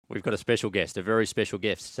We've got a special guest, a very special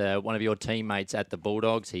guest, one of your teammates at the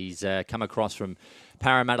Bulldogs. He's come across from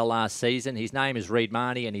Parramatta last season. His name is Reed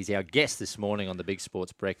Mahoney, and he's our guest this morning on the Big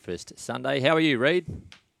Sports Breakfast Sunday. How are you, Reed?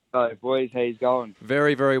 Hello, boys. How's going?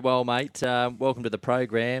 Very, very well, mate. Welcome to the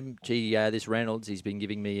program. Gee, this Reynolds, he's been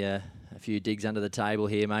giving me a few digs under the table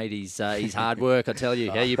here, mate. He's hard work, I tell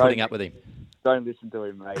you. How are you putting up with him? Don't listen to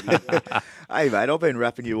him, mate. Hey, mate, I've been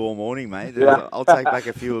rapping you all morning, mate. Yeah. I'll take back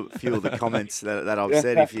a few of the comments that I've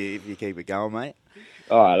said if you keep it going, mate.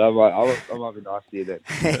 All right, I might be nice to you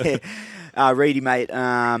then. Reedy, mate,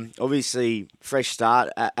 obviously fresh start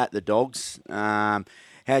at the Dogs.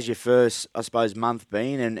 How's your first, I suppose, month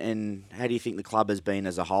been, and how do you think the club has been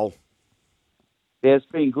as a whole? Yeah, it's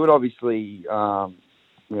been good. Obviously, the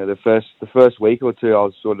first week or two, I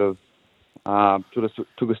was sort of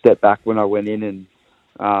took a step back when I went in and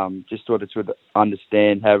just sort of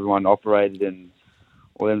understand how everyone operated and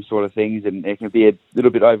all them sort of things. And it can be a little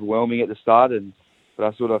bit overwhelming at the start, but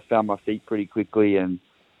I sort of found my feet pretty quickly. And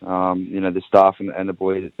the staff and the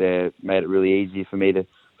boys there made it really easy for me to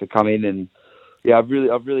come in. And yeah, I've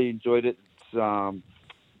really enjoyed it.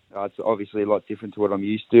 It's obviously a lot different to what I'm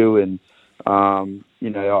used to, and I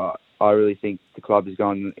really think the club is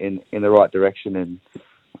going in the right direction. And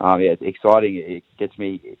it's exciting. It gets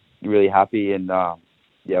me really happy, and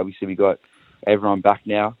obviously we got everyone back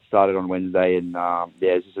now. Started on Wednesday, and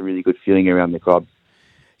it's just a really good feeling around the club.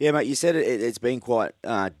 Yeah, mate, you said it's been quite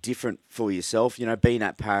different for yourself. Being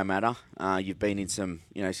at Parramatta, you've been in some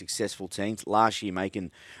successful teams. Last year, making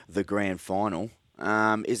the grand final.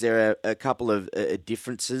 Is there a couple of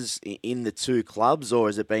differences in the two clubs, or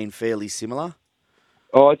has it been fairly similar?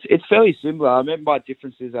 Oh, it's fairly similar. I meant by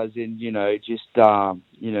differences as in, just, how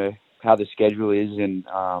the schedule is and,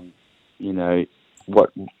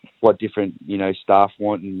 what different, staff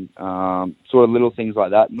want and sort of little things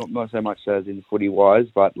like that. Not so much as in footy-wise,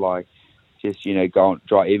 but like just, even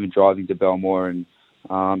driving to Belmore and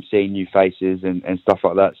seeing new faces and stuff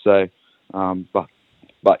like that. So,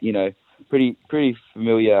 pretty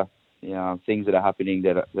familiar, things that are happening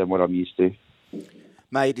than what I'm used to.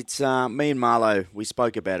 Mate, it's me and Marlo. We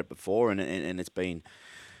spoke about it before, and it's been,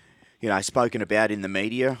 spoken about in the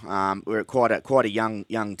media. We're quite a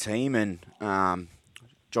young team, and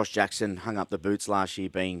Josh Jackson hung up the boots last year,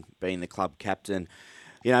 being the club captain.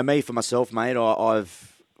 Me for myself, mate.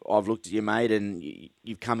 I've looked at you, mate, and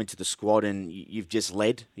you've come into the squad and you've just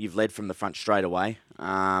led. You've led from the front straight away.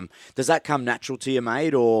 Does that come natural to you,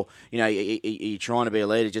 mate, or are you trying to be a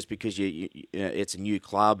leader just because it's a new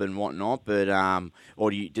club and whatnot? But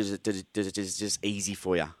or does it just easy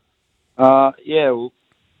for you? Well, to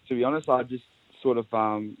be honest, I just sort of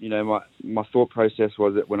my thought process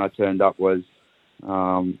was that when I turned up was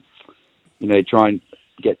try and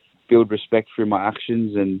build respect through my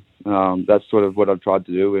actions, and that's sort of what I've tried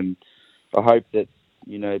to do. And I hope that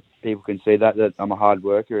people can see that I'm a hard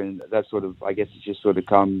worker, and that sort of, I guess, it's just sort of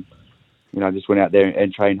come. I just went out there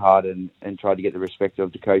and trained hard and tried to get the respect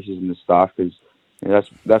of the coaches and the staff, because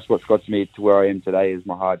that's what's got me to where I am today is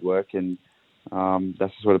my hard work, and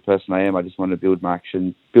that's the sort of person I am. I just want to build my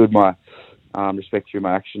respect through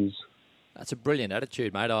my actions. That's a brilliant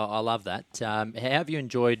attitude, mate. I love that. How have you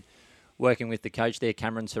enjoyed working with the coach there,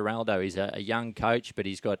 Cameron Ciraldo? He's a young coach, but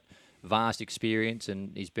he's got vast experience,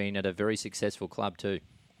 and he's been at a very successful club too.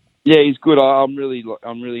 Yeah, he's good. I'm really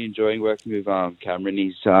enjoying working with Cameron.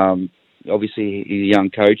 He's obviously he's a young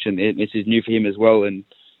coach, and this is new for him as well. And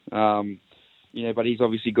but he's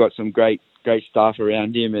obviously got some great staff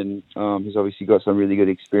around him, and he's obviously got some really good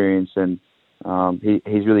experience, and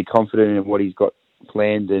he's really confident in what he's got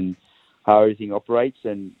planned and how everything operates,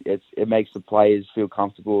 and it makes the players feel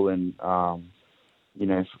comfortable, and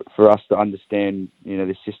for us to understand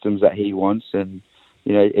the systems that he wants, and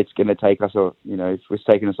it's going to take us it's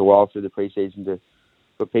taken us a while through the preseason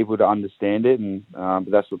for people to understand it, and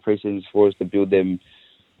but that's what preseason is for, is to build them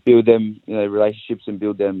relationships and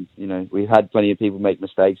build them. We've had plenty of people make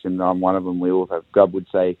mistakes, and I'm one of them. We all have. Gub would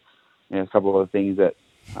say a couple of things that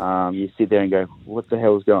you sit there and go, what the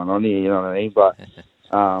hell's going on here? You know what I mean? But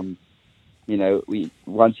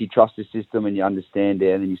once you trust the system and you understand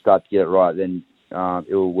it, and then you start to get it right, then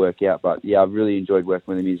it will work out. But yeah, I've really enjoyed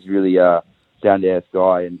working with him. He's really down to earth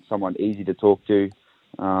guy and someone easy to talk to.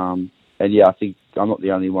 And yeah, I think I'm not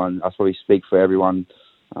the only one. I probably speak for everyone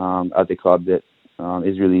at the club that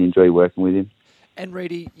is really enjoy working with him. And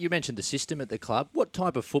Reedy, you mentioned the system at the club. What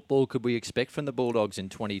type of football could we expect from the Bulldogs in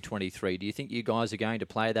 2023? Do you think you guys are going to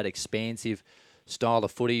play that expansive style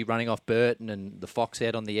of footy, running off Burton and the Fox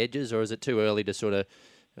out on the edges, or is it too early to sort of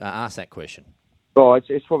ask that question? Oh,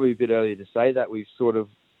 it's probably a bit early to say that. We've sort of,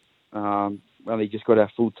 only just got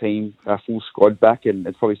our full team, our full squad back, and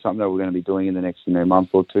it's probably something that we're going to be doing in the next month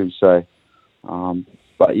or two. So,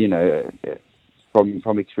 but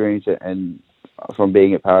from experience and from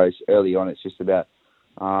being at Paris early on, it's just about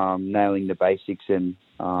nailing the basics and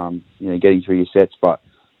getting through your sets. But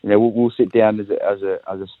we'll sit down as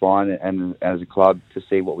a spine and as a club to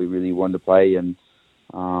see what we really want to play and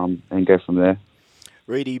go from there.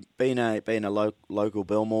 Reedy, being a local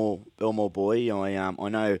Belmore boy, I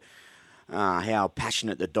know how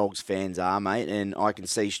passionate the Dogs fans are, mate, and I can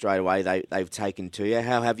see straight away they've taken to you.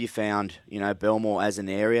 How have you found Belmore as an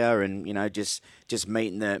area, and just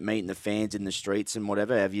meeting the fans in the streets and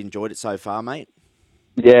whatever? Have you enjoyed it so far, mate?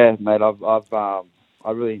 Yeah, mate, I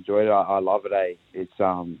really enjoyed it. I love it. It's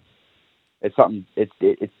something. It's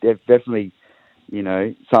definitely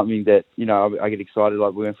something that I get excited.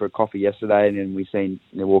 Like we went for a coffee yesterday, and then we seen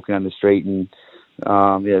walking down the street, and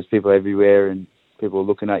there's people everywhere, and people are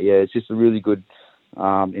looking at you. It's just a really good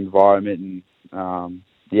environment, and I'm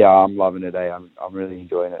loving it. I'm really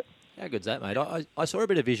enjoying it. How good's that, mate? I saw a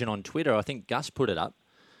bit of vision on Twitter. I think Gus put it up.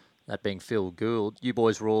 That being Phil Gould. You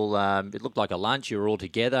boys were all, it looked like a lunch. You were all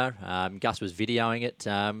together. Gus was videoing it.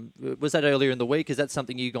 Was that earlier in the week? Is that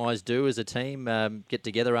something you guys do as a team, get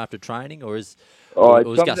together after training, or was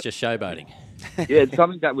Gus just showboating? Yeah, it's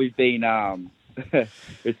something that we've been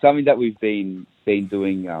it's something that we've been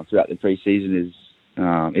doing throughout the pre-season. Is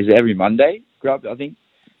it every Monday, Grub? I think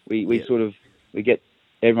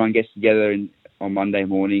everyone gets together on Monday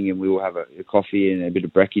morning, and we all have a coffee and a bit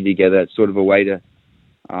of brekkie together. It's sort of a way to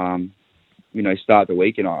start the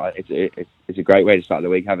week, and it's a great way to start the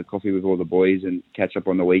week. Have a coffee with all the boys and catch up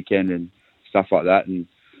on the weekend and stuff like that, and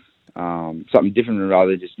something different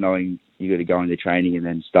rather than just knowing you got to go into training and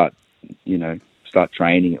then start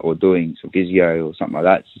training or doing some physio or something like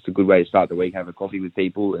that. It's just a good way to start the week. Have a coffee with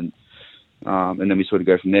people, and then we sort of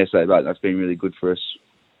go from there. So that's been really good for us.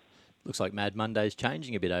 Looks like Mad Monday's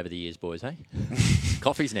changing a bit over the years, boys, hey?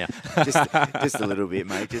 Coffees now. just a little bit,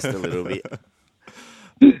 mate. Just a little bit.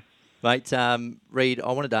 Mate, Reed,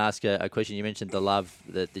 I wanted to ask a question. You mentioned the love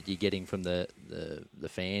that you're getting from the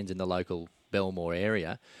fans in the local Belmore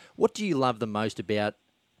area. What do you love the most about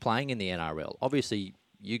playing in the NRL? Obviously,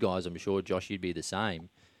 you guys, I'm sure, Josh, you'd be the same.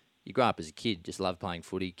 You grew up as a kid, just loved playing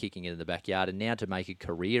footy, kicking it in the backyard, and now to make a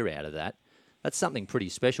career out of that, that's something pretty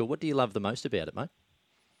special. What do you love the most about it, mate?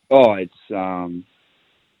 Oh, it's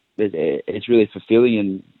really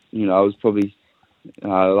fulfilling, and I was probably the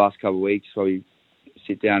last couple of weeks probably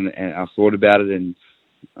sit down and I thought about it, and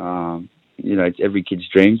it's every kid's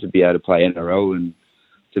dream to be able to play NRL and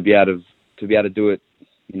to be able to do it,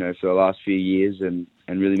 for the last few years and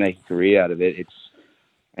really make a career out of it.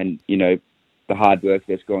 The hard work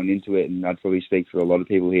that's gone into it, and I'd probably speak for a lot of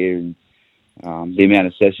people here, and the amount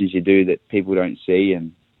of sessions you do that people don't see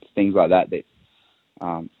and things like that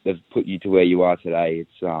they've put you to where you are today.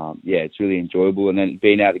 It's really enjoyable, and then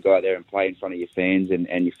being able to go out there and play in front of your fans and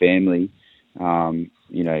your family.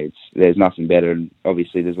 There's nothing better, and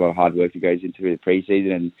obviously there's a lot of hard work that goes into the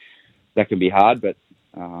pre-season, and that can be hard, but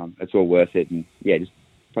it's all worth it. And just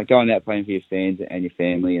like going out playing for your fans and your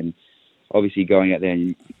family, and obviously going out there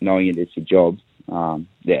and knowing it's your job.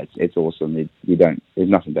 It's awesome. There's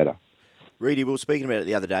nothing better. Reedy, we were speaking about it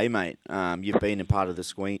the other day, mate. You've been a part of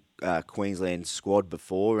the Queensland squad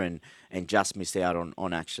before, and just missed out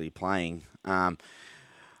on actually playing.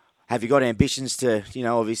 Have you got ambitions to,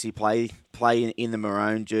 obviously play in the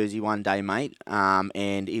maroon jersey one day, mate?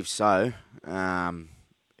 And if so, how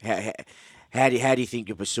do you think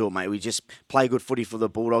you'll pursue it, mate? We just play good footy for the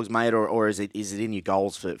Bulldogs, mate, or is it in your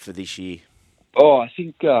goals for this year? Oh, I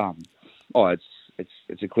think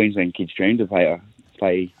it's a Queensland kid's dream to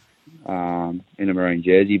play in a maroon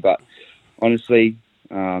jersey. But honestly,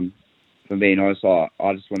 for being honest, I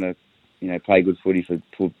just want to play good footy for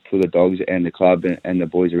the Dogs and the club and the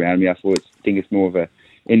boys around me. I think it's more of a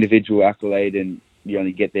individual accolade, and you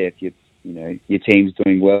only get there if your team's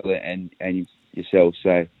doing well and yourself.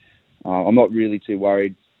 So I'm not really too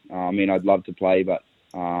worried. I'd love to play, but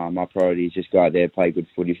my priority is just go out there, play good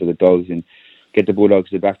footy for the Dogs, and get the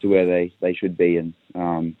Bulldogs back to where they should be. And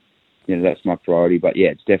that's my priority. But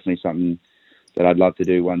it's definitely something that I'd love to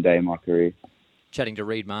do one day in my career. Chatting to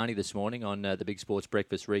Reed Mahoney this morning on the Big Sports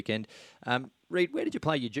Breakfast weekend. Reed, where did you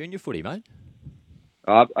play your junior footy, mate?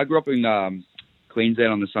 I grew up in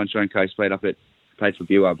Queensland on the Sunshine Coast. Played for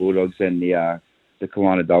BUR Bulldogs and the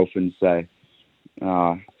Kawana Dolphins. So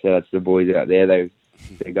that's the boys out there. They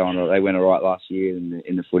went all right last year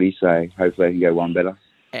in the footy. So hopefully I can go one better.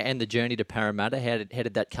 And the journey to Parramatta, how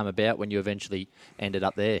did that come about when you eventually ended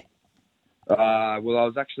up there? Well, I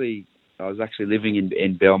was actually living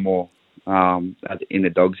in Belmore. In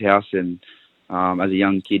the Dogs' house, and as a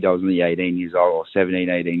young kid, I was only 18 years old, or 17,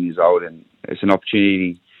 18 years old, and it's an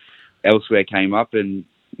opportunity elsewhere came up, and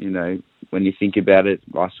when you think about it,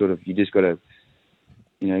 you just got to,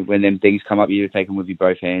 when them things come up, you take them with your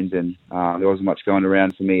both hands, and there wasn't much going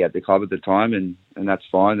around for me at the club at the time, and that's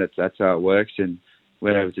fine. That's how it works. And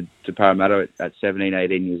went over to Parramatta at 17,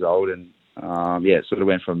 18 years old, and sort of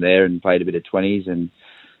went from there and played a bit of 20s, and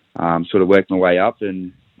sort of worked my way up,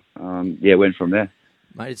 and went from there.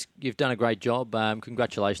 Mate, you've done a great job.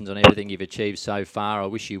 Congratulations on everything you've achieved so far. I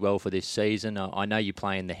wish you well for this season. I know you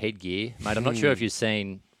play in the headgear. Mate, I'm not sure if you've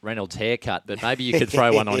seen Reynolds' haircut, but maybe you could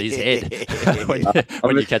throw one on his head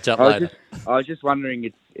when you catch up later. I was just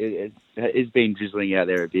wondering, it's been drizzling out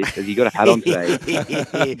there a bit. Has he got a hat on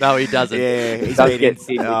today? No, he doesn't. Yeah, it does get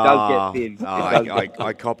thin. It does get thin.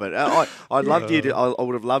 I cop it. I would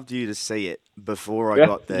have loved you to see it before I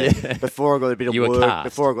got before I got a bit of work,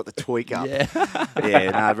 before I got the tweak up.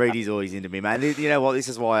 Yeah, Reedy's always into me, man. You know what? This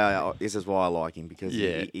is why I like him, because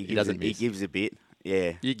he gives a bit.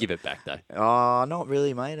 Yeah. You give it back, though. Oh, not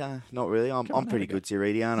really, mate. Not really. I'm pretty good to you,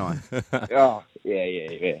 Reedy, aren't I? Oh,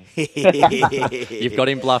 yeah. You've got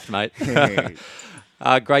him bluffed, mate.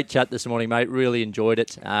 Great chat this morning, mate. Really enjoyed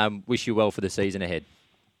it. Wish you well for the season ahead.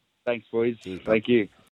 Thanks, boys. Thank you.